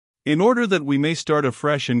In order that we may start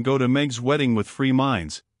afresh and go to Meg's wedding with free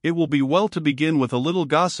minds, it will be well to begin with a little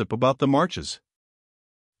gossip about the Marches.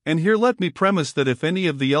 And here let me premise that if any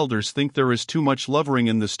of the elders think there is too much lovering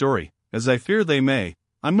in the story, as I fear they may,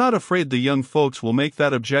 I'm not afraid the young folks will make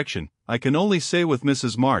that objection. I can only say with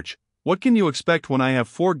Mrs. March, what can you expect when I have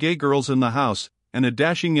 4 gay girls in the house, and a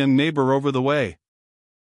dashing young neighbor over the way?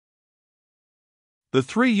 The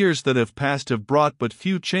 3 years that have passed have brought but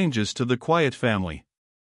few changes to the Quiet family.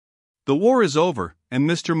 The war is over, and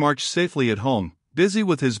Mr. March safely at home, busy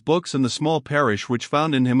with his books and the small parish which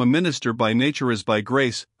found in him a minister by nature as by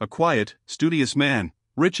grace, a quiet, studious man,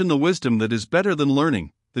 rich in the wisdom that is better than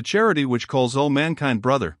learning, the charity which calls all mankind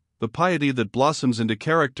brother, the piety that blossoms into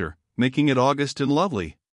character, making it august and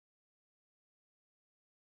lovely.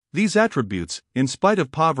 These attributes, in spite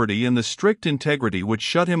of poverty and the strict integrity which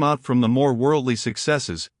shut him out from the more worldly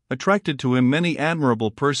successes, attracted to him many admirable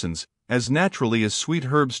persons, as naturally as sweet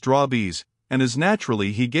herbs draw bees, and as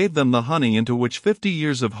naturally he gave them the honey into which 50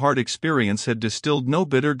 years of hard experience had distilled no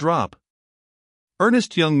bitter drop.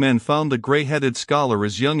 Earnest young men found the gray-headed scholar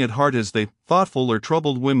as young at heart as they, thoughtful or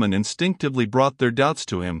troubled women instinctively brought their doubts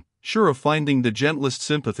to him, sure of finding the gentlest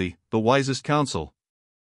sympathy, the wisest counsel.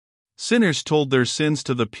 Sinners told their sins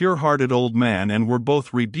to the pure-hearted old man and were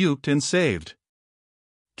both rebuked and saved.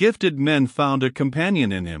 Gifted men found a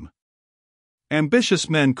companion in him. Ambitious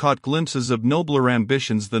men caught glimpses of nobler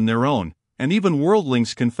ambitions than their own, and even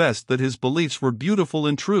worldlings confessed that his beliefs were beautiful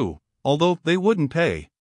and true, although they wouldn't pay.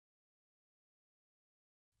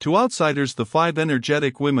 To outsiders the 5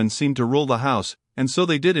 energetic women seemed to rule the house, and so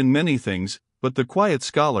they did in many things, but the quiet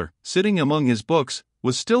scholar, sitting among his books,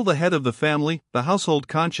 was still the head of the family, the household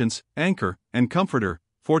conscience, anchor, and comforter,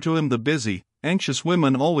 for to him the busy, anxious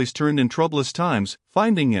women always turned in troublous times,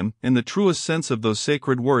 finding him, in the truest sense of those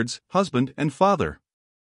sacred words, husband and father.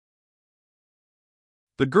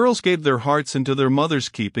 The girls gave their hearts into their mother's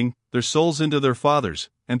keeping, their souls into their father's,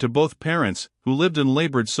 and to both parents, who lived and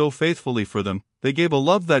labored so faithfully for them, they gave a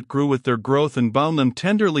love that grew with their growth and bound them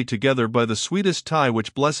tenderly together by the sweetest tie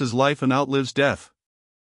which blesses life and outlives death.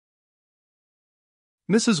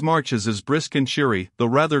 Mrs. March is as brisk and cheery, though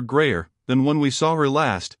rather grayer, than when we saw her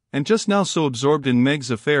last, and just now so absorbed in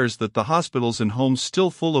Meg's affairs that the hospitals and homes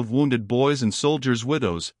still full of wounded boys and soldiers'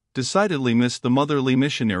 widows, decidedly miss the motherly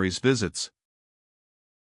missionaries' visits.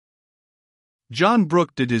 John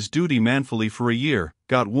Brooke did his duty manfully for a year,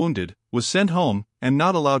 got wounded, was sent home, and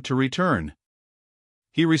not allowed to return.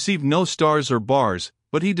 He received no stars or bars,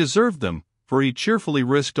 but he deserved them, for he cheerfully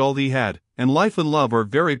risked all he had, and life and love are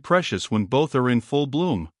very precious when both are in full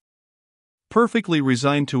bloom. Perfectly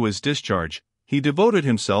resigned to his discharge, he devoted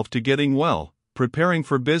himself to getting well, preparing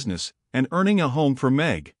for business, and earning a home for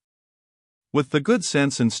Meg. With the good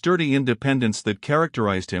sense and sturdy independence that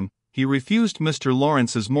characterized him, he refused Mr.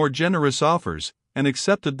 Lawrence's more generous offers, and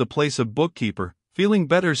accepted the place of bookkeeper, feeling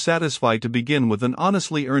better satisfied to begin with an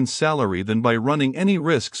honestly earned salary than by running any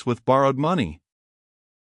risks with borrowed money.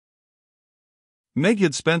 Meg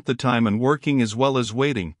had spent the time in working as well as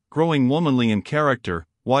waiting, growing womanly in character,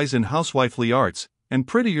 wise in housewifely arts, and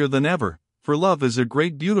prettier than ever, for love is a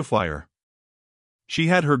great beautifier. She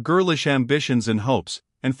had her girlish ambitions and hopes,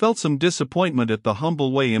 and felt some disappointment at the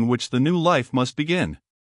humble way in which the new life must begin.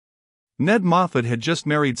 Ned Moffat had just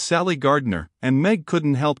married Sally Gardner, and Meg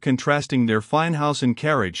couldn't help contrasting their fine house and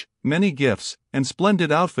carriage, many gifts, and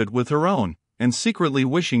splendid outfit with her own, and secretly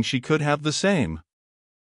wishing she could have the same.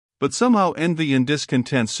 But somehow envy and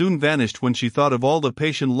discontent soon vanished when she thought of all the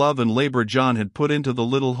patient love and labor John had put into the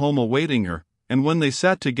little home awaiting her, and when they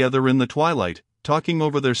sat together in the twilight, talking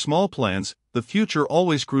over their small plans, the future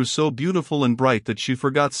always grew so beautiful and bright that she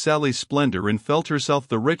forgot Sally's splendor and felt herself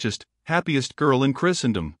the richest, happiest girl in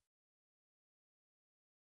Christendom.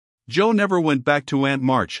 Jo never went back to Aunt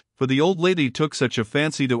March, for the old lady took such a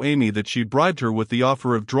fancy to Amy that she bribed her with the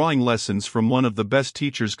offer of drawing lessons from one of the best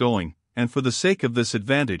teachers going, and for the sake of this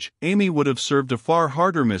advantage, Amy would have served a far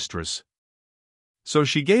harder mistress. So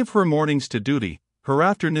she gave her mornings to duty, her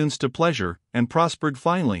afternoons to pleasure, and prospered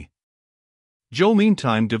finely. Jo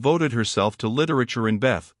meantime devoted herself to literature and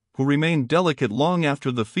Beth, who remained delicate long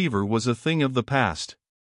after the fever was a thing of the past.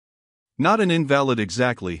 Not an invalid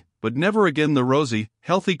exactly, but never again the rosy,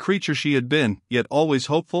 healthy creature she had been, yet always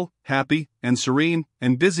hopeful, happy, and serene,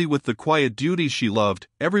 and busy with the quiet duties she loved,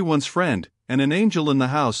 everyone's friend, and an angel in the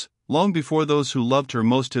house, long before those who loved her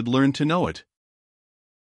most had learned to know it.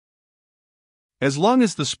 As long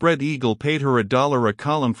as the Spread Eagle paid her $1 a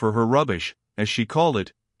column for her rubbish, as she called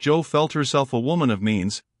it, Jo felt herself a woman of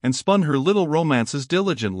means, and spun her little romances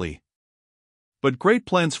diligently. But great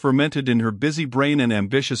plans fermented in her busy brain and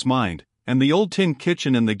ambitious mind, and the old tin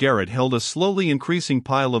kitchen in the garret held a slowly increasing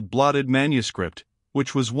pile of blotted manuscript,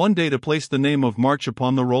 which was one day to place the name of March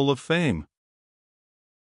upon the roll of fame.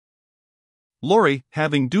 Laurie,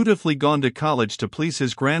 having dutifully gone to college to please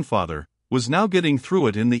his grandfather, was now getting through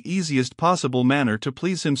it in the easiest possible manner to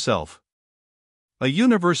please himself. A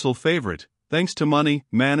universal favorite, thanks to money,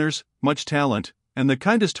 manners, much talent, and the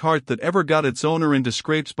kindest heart that ever got its owner into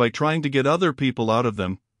scrapes by trying to get other people out of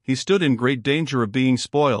them, he stood in great danger of being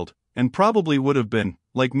spoiled, and probably would have been,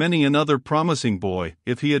 like many another promising boy,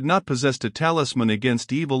 if he had not possessed a talisman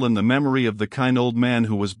against evil in the memory of the kind old man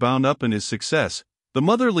who was bound up in his success, the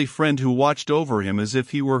motherly friend who watched over him as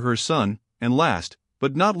if he were her son, and last,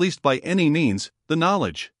 but not least by any means, the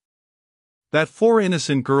knowledge that 4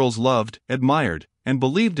 innocent girls loved, admired, and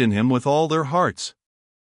believed in him with all their hearts.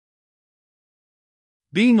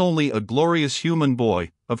 Being only a glorious human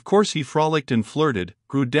boy, of course he frolicked and flirted,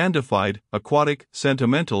 grew dandified, aquatic,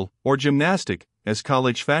 sentimental, or gymnastic, as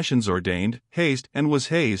college fashions ordained, hazed and was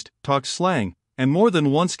hazed, talked slang, and more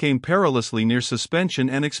than once came perilously near suspension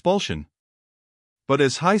and expulsion. But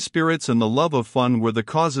as high spirits and the love of fun were the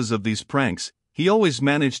causes of these pranks, he always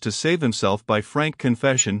managed to save himself by frank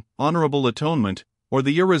confession, honorable atonement, or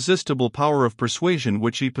the irresistible power of persuasion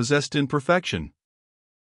which he possessed in perfection.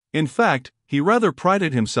 In fact, he rather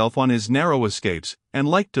prided himself on his narrow escapes, and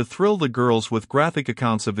liked to thrill the girls with graphic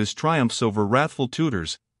accounts of his triumphs over wrathful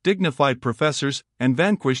tutors, dignified professors, and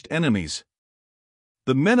vanquished enemies.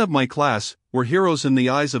 The men of my class were heroes in the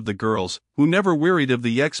eyes of the girls, who never wearied of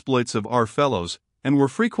the exploits of our fellows, and were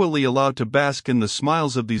frequently allowed to bask in the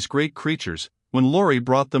smiles of these great creatures, when Laurie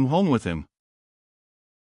brought them home with him.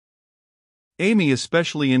 Amy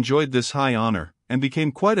especially enjoyed this high honor, and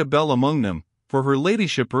became quite a belle among them, for her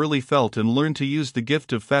ladyship early felt and learned to use the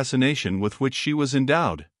gift of fascination with which she was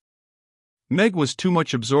endowed. Meg was too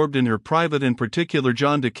much absorbed in her private and particular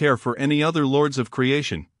John to care for any other lords of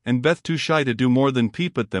creation, and Beth too shy to do more than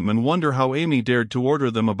peep at them and wonder how Amy dared to order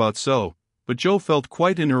them about so, but Jo felt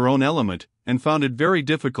quite in her own element, and found it very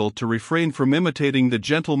difficult to refrain from imitating the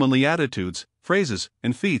gentlemanly attitudes, phrases,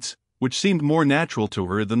 and feats, which seemed more natural to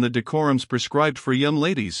her than the decorums prescribed for young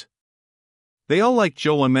ladies. They all liked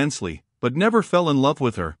Jo immensely, but never fell in love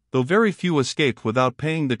with her, though very few escaped without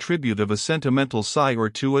paying the tribute of a sentimental sigh or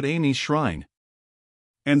two at Amy's shrine.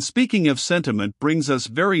 And speaking of sentiment brings us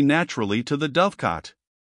very naturally to the Dovecot.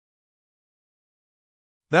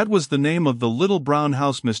 That was the name of the little brown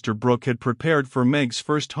house Mr. Brooke had prepared for Meg's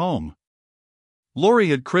first home. Laurie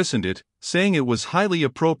had christened it, saying it was highly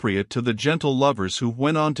appropriate to the gentle lovers who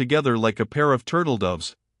went on together like a pair of turtle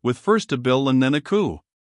doves, with first a bill and then a coo.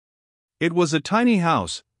 It was a tiny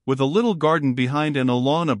house, with a little garden behind and a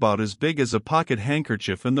lawn about as big as a pocket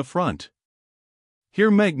handkerchief in the front.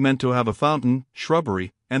 Here Meg meant to have a fountain,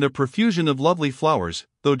 shrubbery, and a profusion of lovely flowers,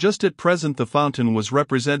 though just at present the fountain was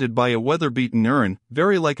represented by a weather-beaten urn,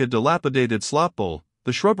 very like a dilapidated slop bowl.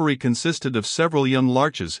 The shrubbery consisted of several young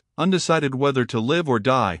larches, undecided whether to live or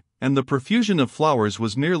die, and the profusion of flowers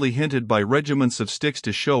was merely hinted by regiments of sticks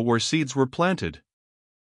to show where seeds were planted.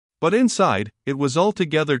 But inside, it was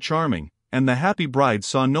altogether charming, and the happy bride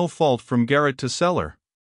saw no fault from garret to cellar.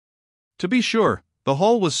 To be sure, the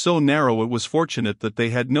hall was so narrow it was fortunate that they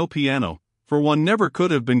had no piano, for one never could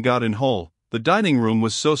have been got in whole. The dining room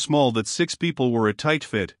was so small that 6 people were a tight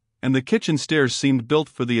fit, and the kitchen stairs seemed built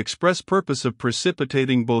for the express purpose of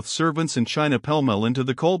precipitating both servants and china pell-mell into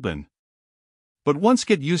the coal bin. But once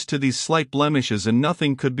get used to these slight blemishes and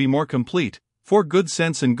nothing could be more complete, for good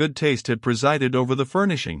sense and good taste had presided over the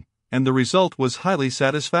furnishing, and the result was highly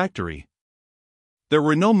satisfactory. There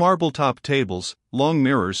were no marble-top tables, long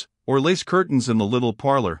mirrors, or lace curtains in the little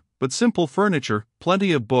parlor, but simple furniture,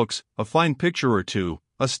 plenty of books, a fine picture or two,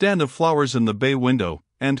 a stand of flowers in the bay window,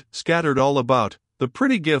 and, scattered all about, the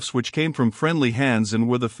pretty gifts which came from friendly hands and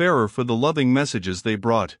were the fairer for the loving messages they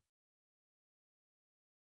brought.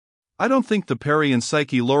 I don't think the Perry and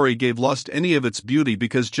Psyche Laurie gave lost any of its beauty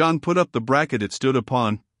because John put up the bracket it stood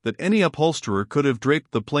upon, that any upholsterer could have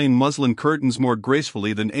draped the plain muslin curtains more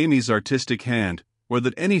gracefully than Amy's artistic hand, or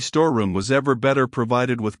that any storeroom was ever better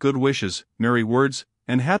provided with good wishes, merry words,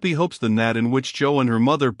 and happy hopes than that in which Jo and her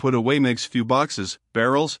mother put away Meg's few boxes,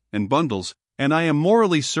 barrels, and bundles, and I am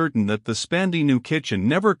morally certain that the spandy new kitchen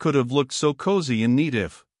never could have looked so cozy and neat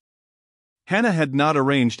if Hannah had not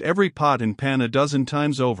arranged every pot and pan a dozen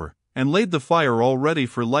times over, and laid the fire all ready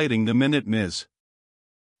for lighting the minute Ms.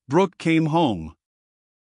 Brooke came home.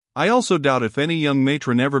 I also doubt if any young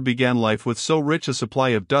matron ever began life with so rich a supply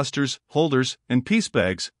of dusters, holders, and piece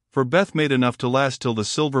bags, for Beth made enough to last till the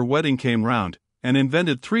silver wedding came round, and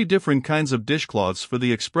invented 3 different kinds of dishcloths for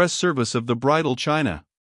the express service of the bridal china.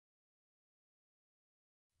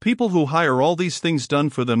 People who hire all these things done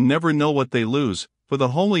for them never know what they lose, for the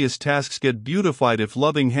homeliest tasks get beautified if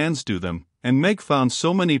loving hands do them, and Meg found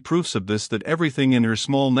so many proofs of this that everything in her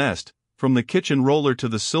small nest, from the kitchen roller to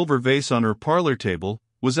the silver vase on her parlor table,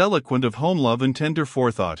 was eloquent of home love and tender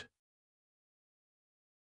forethought.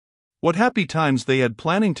 What happy times they had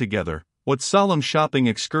planning together, what solemn shopping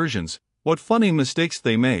excursions, what funny mistakes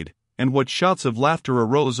they made, and what shouts of laughter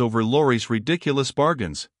arose over Laurie's ridiculous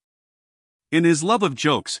bargains. In his love of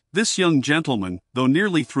jokes, this young gentleman, though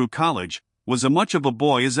nearly through college, was as much of a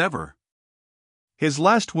boy as ever. His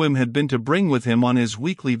last whim had been to bring with him on his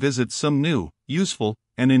weekly visits some new, useful,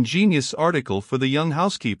 and ingenious article for the young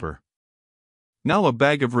housekeeper. Now a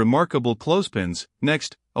bag of remarkable clothespins,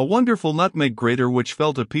 next, a wonderful nutmeg grater which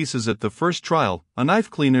fell to pieces at the first trial, a knife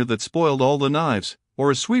cleaner that spoiled all the knives,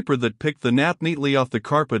 or a sweeper that picked the nap neatly off the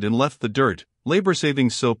carpet and left the dirt, labor-saving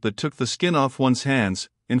soap that took the skin off one's hands,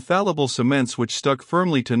 infallible cements which stuck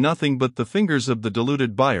firmly to nothing but the fingers of the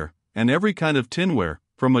deluded buyer, and every kind of tinware,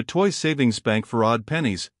 from a toy savings bank for odd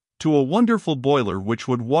pennies, to a wonderful boiler which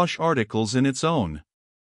would wash articles in its own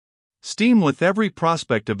steam with every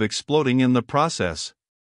prospect of exploding in the process.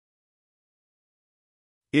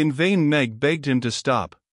 In vain Meg begged him to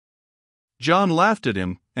stop. John laughed at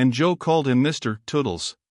him, and Joe called him Mr.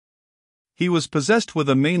 Toodles. He was possessed with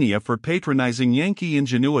a mania for patronizing Yankee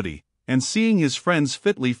ingenuity, and seeing his friends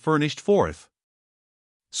fitly furnished forth.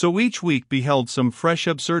 So each week beheld some fresh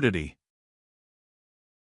absurdity.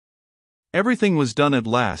 Everything was done at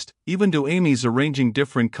last, even to Amy's arranging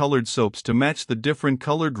different colored soaps to match the different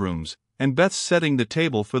colored rooms, and Beth's setting the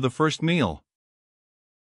table for the first meal.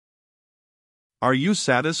 "Are you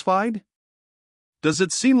satisfied? Does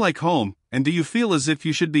it seem like home, and do you feel as if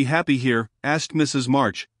you should be happy here?" asked Mrs.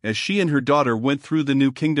 March, as she and her daughter went through the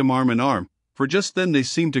new kingdom arm in arm, for just then they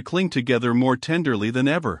seemed to cling together more tenderly than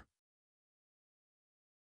ever.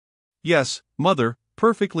 "Yes, Mother,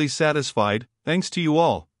 perfectly satisfied, thanks to you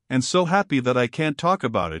all, and so happy that I can't talk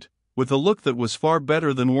about it," with a look that was far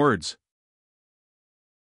better than words.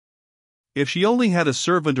 "If she only had a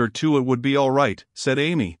servant or two it would be all right," said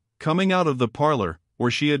Amy, coming out of the parlor,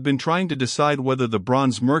 where she had been trying to decide whether the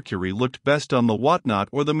bronze Mercury looked best on the whatnot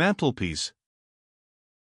or the mantelpiece.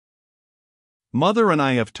 "Mother and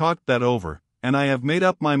I have talked that over, and I have made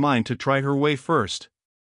up my mind to try her way first.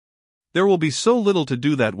 There will be so little to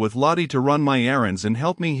do that with Lottie to run my errands and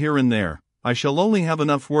help me here and there, I shall only have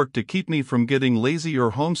enough work to keep me from getting lazy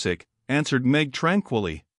or homesick," answered Meg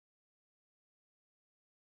tranquilly.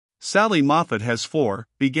 "Sally Moffat has 4,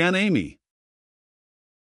 began Amy.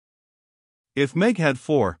 "If Meg had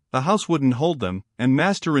 4, the house wouldn't hold them, and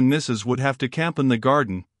Master and Mrs. would have to camp in the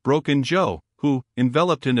garden," broke in Joe, who,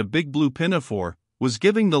 enveloped in a big blue pinafore, was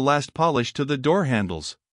giving the last polish to the door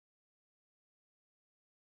handles.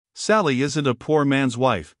 "Sally isn't a poor man's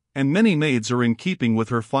wife, and many maids are in keeping with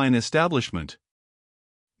her fine establishment."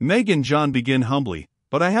 Meg and John begin humbly,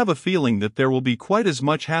 but I have a feeling that there will be quite as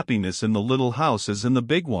much happiness in the little house as in the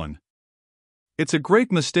big one. It's a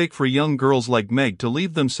great mistake for young girls like Meg to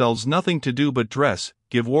leave themselves nothing to do but dress,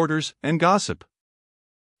 give orders, and gossip.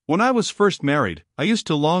 When I was first married, I used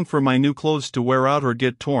to long for my new clothes to wear out or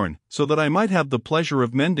get torn, so that I might have the pleasure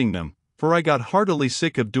of mending them, for I got heartily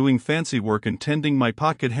sick of doing fancy work and tending my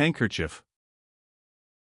pocket handkerchief.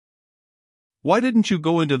 "Why didn't you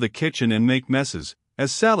go into the kitchen and make messes,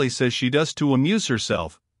 as Sally says she does to amuse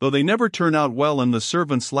herself, though they never turn out well and the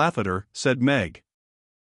servants laugh at her," said Meg.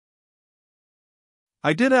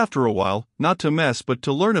 "I did after a while, not to mess but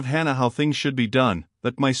to learn of Hannah how things should be done,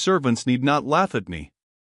 that my servants need not laugh at me.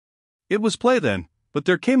 It was play then, but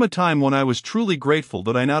there came a time when I was truly grateful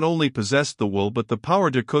that I not only possessed the will but the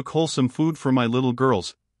power to cook wholesome food for my little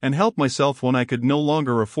girls, and help myself when I could no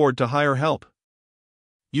longer afford to hire help.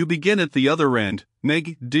 You begin at the other end,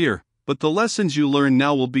 Meg, dear, but the lessons you learn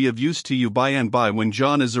now will be of use to you by and by when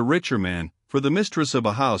John is a richer man, for the mistress of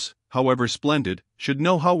a house, however splendid, should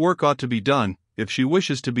know how work ought to be done, if she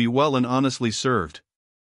wishes to be well and honestly served."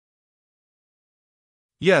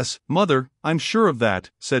 "Yes, Mother, I'm sure of that,"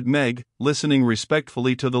 said Meg, listening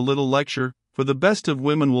respectfully to the little lecture, for the best of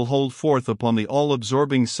women will hold forth upon the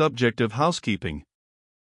all-absorbing subject of housekeeping.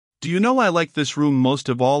 "Do you know I like this room most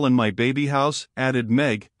of all in my baby house," added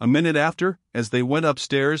Meg, a minute after, as they went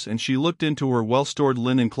upstairs and she looked into her well-stored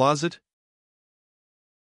linen closet.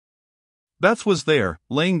 Beth was there,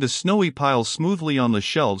 laying the snowy piles smoothly on the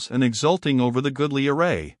shelves and exulting over the goodly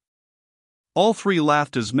array. All three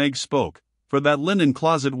laughed as Meg spoke, for that linen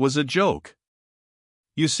closet was a joke.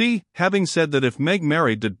 You see, having said that if Meg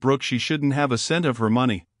married that Brooke she shouldn't have a cent of her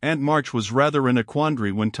money, Aunt March was rather in a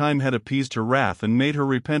quandary when time had appeased her wrath and made her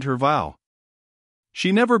repent her vow.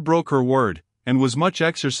 She never broke her word, and was much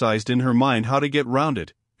exercised in her mind how to get round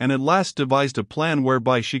it, and at last devised a plan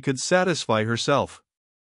whereby she could satisfy herself.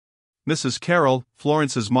 Mrs. Carroll,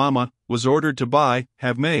 Florence's mamma, was ordered to buy,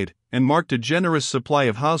 have made, and marked a generous supply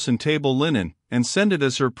of house and table linen, and send it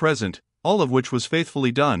as her present, all of which was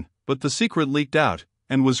faithfully done, but the secret leaked out,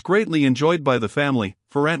 and was greatly enjoyed by the family,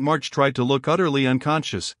 for Aunt March tried to look utterly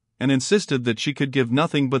unconscious, and insisted that she could give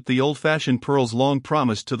nothing but the old-fashioned pearls long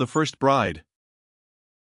promised to the first bride.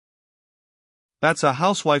 That's a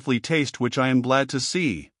housewifely taste which I am glad to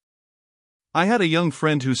see. I had a young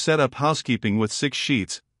friend who set up housekeeping with 6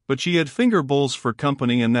 sheets, but she had finger bowls for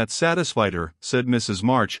company and that satisfied her, said Mrs.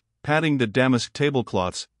 March, patting the damask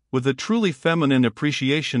tablecloths, with a truly feminine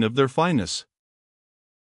appreciation of their fineness.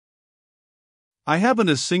 I haven't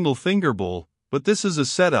a single finger bowl, but this is a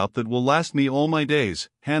set-out that will last me all my days,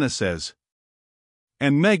 Hannah says.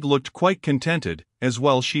 And Meg looked quite contented, as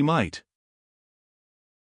well she might.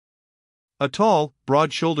 A tall,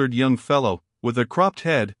 broad-shouldered young fellow, with a cropped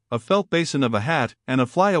head, a felt basin of a hat, and a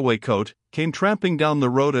flyaway coat, came tramping down the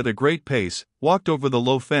road at a great pace, walked over the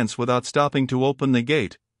low fence without stopping to open the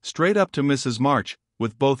gate, straight up to Mrs. March,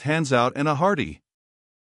 with both hands out and a hearty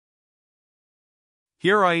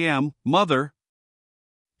 "Here I am, Mother."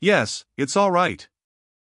 "Yes, it's all right."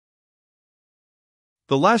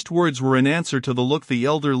 The last words were in answer to the look the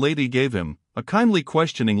elder lady gave him, a kindly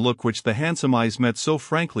questioning look which the handsome eyes met so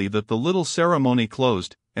frankly that the little ceremony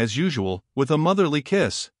closed, as usual, with a motherly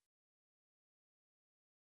kiss.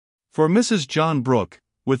 For Mrs. John Brooke,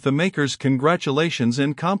 with the maker's congratulations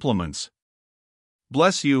and compliments.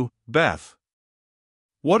 Bless you, Beth.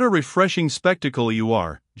 What a refreshing spectacle you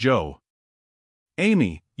are, Joe.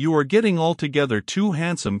 Amy, you are getting altogether too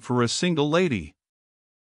handsome for a single lady.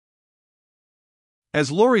 As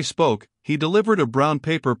Laurie spoke, he delivered a brown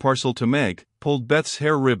paper parcel to Meg, pulled Beth's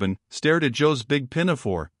hair ribbon, stared at Joe's big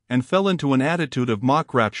pinafore, and fell into an attitude of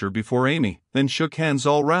mock rapture before Amy, then shook hands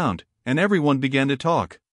all round, and everyone began to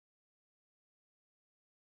talk.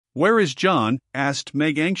 "Where is John?" asked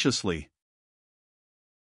Meg anxiously.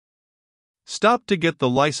 "Stopped to get the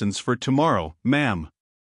license for tomorrow, ma'am."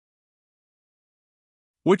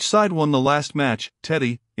 "Which side won the last match,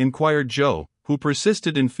 Teddy?" inquired Joe, who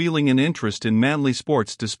persisted in feeling an interest in manly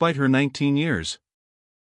sports despite her 19 years.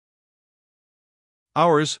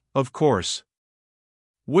 "Ours, of course.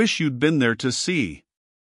 Wish you'd been there to see."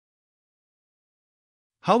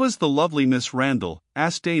 "How is the lovely Miss Randall?"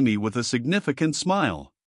 asked Amy with a significant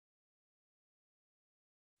smile.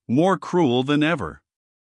 "More cruel than ever.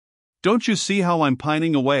 Don't you see how I'm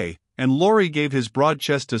pining away?" And Laurie gave his broad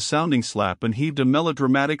chest a sounding slap and heaved a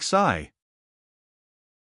melodramatic sigh.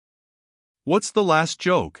 "What's the last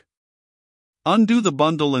joke?" "Undo the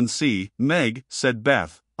bundle and see, Meg," said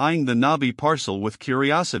Beth, eyeing the knobby parcel with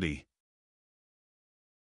curiosity.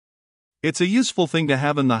 "It's a useful thing to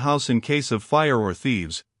have in the house in case of fire or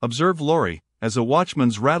thieves," observed Laurie, as a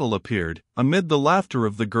watchman's rattle appeared, amid the laughter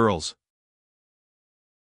of the girls.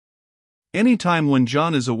 "Any time when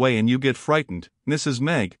John is away and you get frightened, Mrs.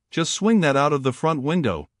 Meg, just swing that out of the front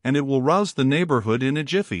window, and it will rouse the neighborhood in a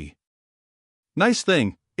jiffy. Nice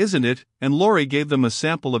thing, isn't it?" And Laurie gave them a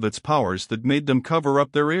sample of its powers that made them cover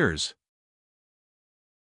up their ears.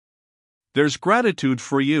 "There's gratitude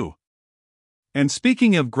for you. And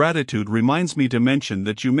speaking of gratitude reminds me to mention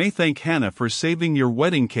that you may thank Hannah for saving your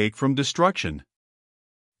wedding cake from destruction.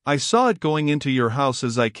 I saw it going into your house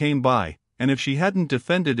as I came by, and if she hadn't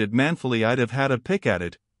defended it manfully I'd have had a pick at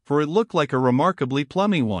it, for it looked like a remarkably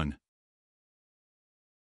plummy one."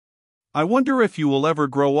 "I wonder if you will ever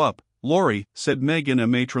grow up, Laurie," said Meg in a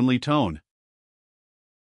matronly tone.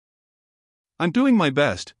 "I'm doing my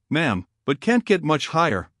best, ma'am, but can't get much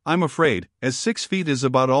higher, I'm afraid, as 6 feet is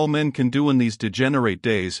about all men can do in these degenerate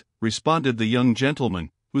days," responded the young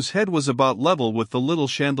gentleman, whose head was about level with the little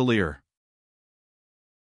chandelier.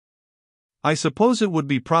 "I suppose it would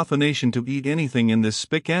be profanation to eat anything in this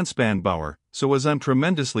spick-and-span bower, so as I'm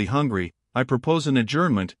tremendously hungry, I propose an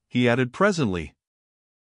adjournment," he added presently.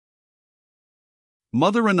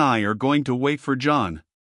 "Mother and I are going to wait for John.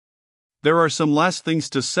 There are some last things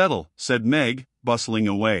to settle," said Meg, bustling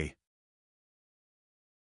away.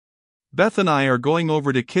 "Beth and I are going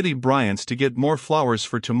over to Kitty Bryant's to get more flowers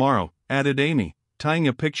for tomorrow," added Amy, tying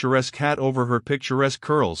a picturesque hat over her picturesque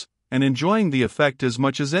curls, and enjoying the effect as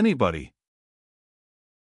much as anybody.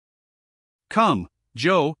 "Come,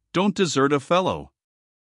 Joe, don't desert a fellow.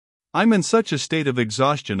 I'm in such a state of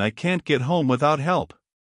exhaustion I can't get home without help."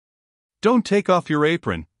 "Don't take off your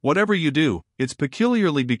apron, whatever you do, it's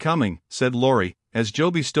peculiarly becoming," said Laurie, as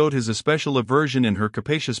Joe bestowed his especial aversion in her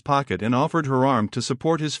capacious pocket and offered her arm to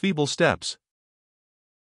support his feeble steps.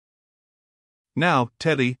 Now,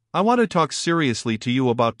 Teddy, I want to talk seriously to you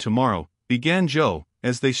about tomorrow, began Joe,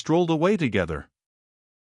 as they strolled away together.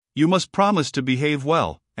 You must promise to behave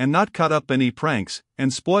well, and not cut up any pranks,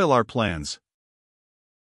 and spoil our plans.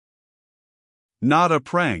 Not a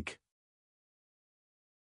prank.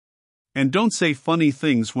 And don't say funny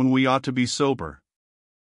things when we ought to be sober.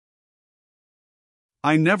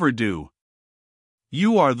 I never do.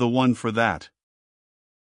 You are the one for that.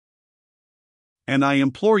 And I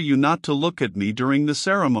implore you not to look at me during the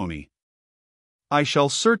ceremony. I shall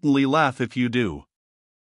certainly laugh if you do.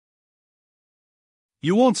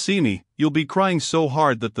 You won't see me, you'll be crying so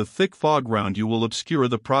hard that the thick fog round you will obscure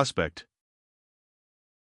the prospect.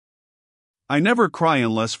 I never cry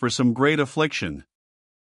unless for some great affliction.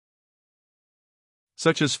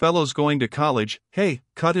 Such as fellows going to college, hey,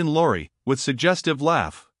 cut in Laurie, with suggestive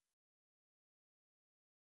laugh.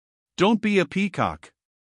 Don't be a peacock.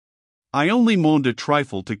 I only moaned a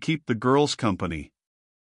trifle to keep the girls company.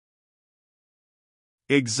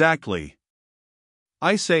 Exactly.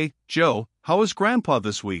 I say, Joe, how is Grandpa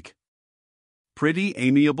this week? Pretty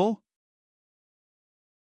amiable?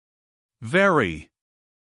 Very.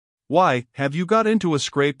 Why, have you got into a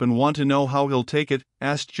scrape and want to know how he'll take it?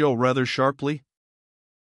 Asked Joe rather sharply.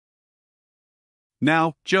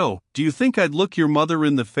 Now, Joe, do you think I'd look your mother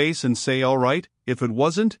in the face and say all right, if it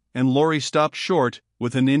wasn't? And Laurie stopped short,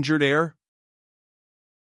 with an injured air.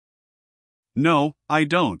 No, I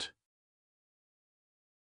don't.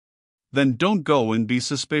 Then don't go and be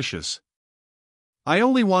suspicious. I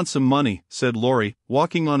only want some money, said Laurie,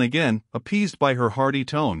 walking on again, appeased by her hearty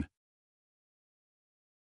tone.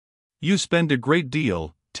 You spend a great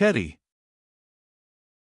deal, Teddy.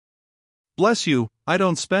 Bless you, I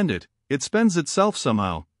don't spend it, it spends itself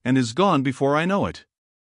somehow, and is gone before I know it.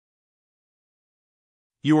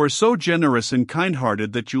 You are so generous and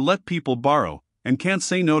kind-hearted that you let people borrow, and can't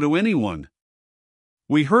say no to anyone.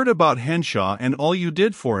 We heard about Henshaw and all you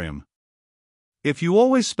did for him. If you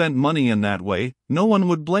always spent money in that way, no one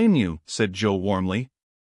would blame you, said Joe warmly.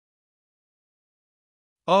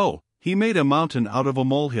 Oh, he made a mountain out of a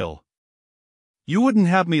molehill. You wouldn't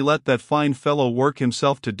have me let that fine fellow work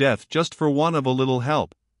himself to death just for want of a little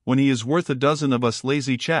help, when he is worth a dozen of us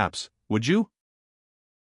lazy chaps, would you?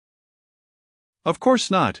 Of course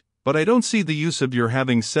not, but I don't see the use of your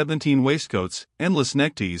having 17 waistcoats, endless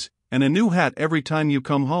neckties, and a new hat every time you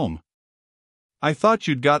come home. I thought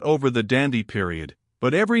you'd got over the dandy period,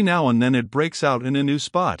 but every now and then it breaks out in a new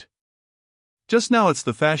spot. Just now it's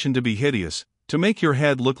the fashion to be hideous, to make your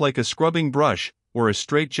head look like a scrubbing brush, or a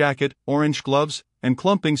straitjacket, orange gloves, and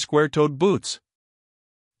clumping square-toed boots.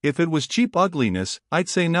 If it was cheap ugliness, I'd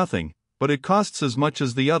say nothing, but it costs as much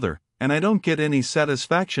as the other, and I don't get any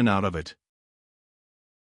satisfaction out of it.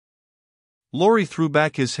 Laurie threw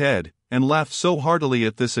back his head, and laughed so heartily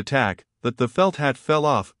at this attack, that the felt hat fell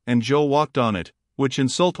off, and Joe walked on it, which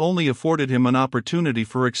insult only afforded him an opportunity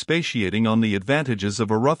for expatiating on the advantages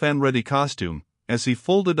of a rough and ready costume, as he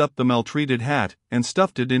folded up the maltreated hat, and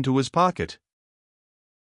stuffed it into his pocket.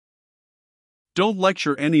 Don't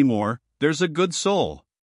lecture any more, there's a good soul.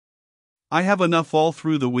 I have enough all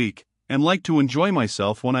through the week, and like to enjoy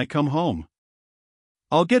myself when I come home.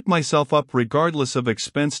 I'll get myself up regardless of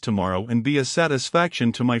expense tomorrow and be a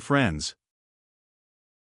satisfaction to my friends.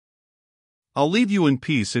 I'll leave you in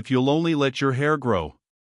peace if you'll only let your hair grow.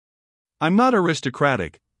 I'm not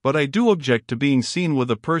aristocratic, but I do object to being seen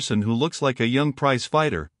with a person who looks like a young prize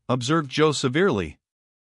fighter, observed Joe severely.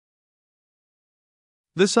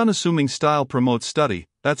 This unassuming style promotes study,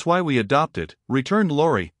 that's why we adopt it, returned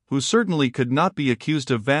Laurie, who certainly could not be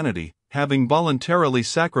accused of vanity, having voluntarily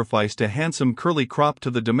sacrificed a handsome curly crop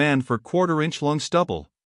to the demand for quarter-inch-long stubble.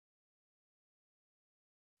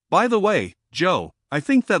 By the way, Joe, I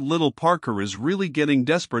think that little Parker is really getting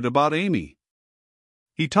desperate about Amy.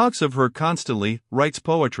 He talks of her constantly, writes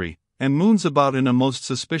poetry, and moons about in a most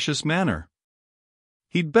suspicious manner.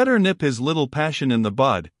 He'd better nip his little passion in the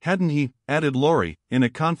bud, hadn't he? Added Laurie, in a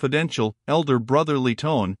confidential, elder brotherly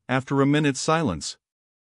tone, after a minute's silence.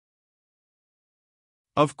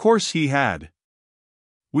 Of course he had.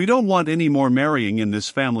 We don't want any more marrying in this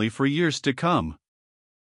family for years to come.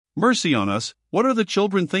 Mercy on us, what are the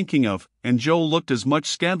children thinking of? And Joe looked as much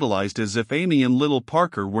scandalized as if Amy and little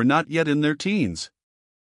Parker were not yet in their teens.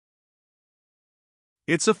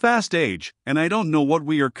 It's a fast age, and I don't know what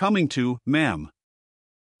we are coming to, ma'am.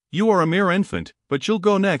 You are a mere infant, but you'll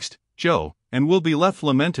go next, Joe, and we'll be left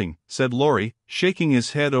lamenting, said Laurie, shaking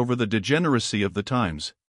his head over the degeneracy of the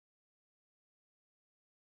times.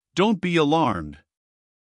 Don't be alarmed.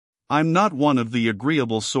 I'm not one of the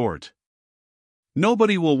agreeable sort.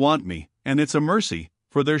 Nobody will want me, and it's a mercy,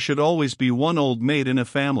 for there should always be one old maid in a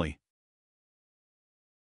family.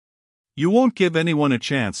 You won't give anyone a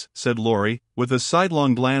chance, said Laurie, with a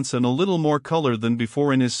sidelong glance and a little more color than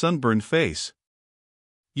before in his sunburned face.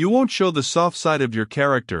 You won't show the soft side of your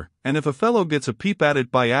character, and if a fellow gets a peep at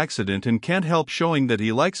it by accident and can't help showing that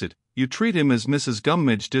he likes it, you treat him as Mrs.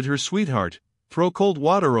 Gummidge did her sweetheart, throw cold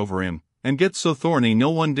water over him, and get so thorny no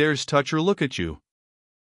one dares touch or look at you.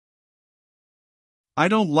 I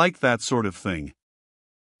don't like that sort of thing.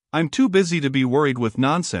 I'm too busy to be worried with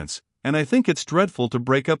nonsense, and I think it's dreadful to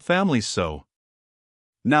break up families so.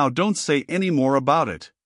 Now don't say any more about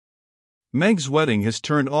it. Meg's wedding has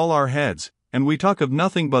turned all our heads, and we talk of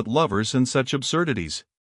nothing but lovers and such absurdities.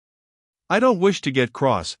 I don't wish to get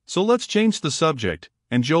cross, so let's change the subject,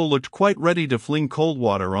 and Joe looked quite ready to fling cold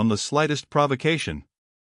water on the slightest provocation.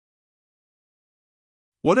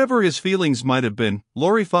 Whatever his feelings might have been,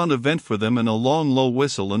 Laurie found a vent for them in a long low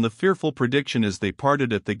whistle and the fearful prediction as they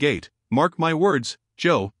parted at the gate, "Mark my words,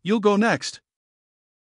 Joe, you'll go next."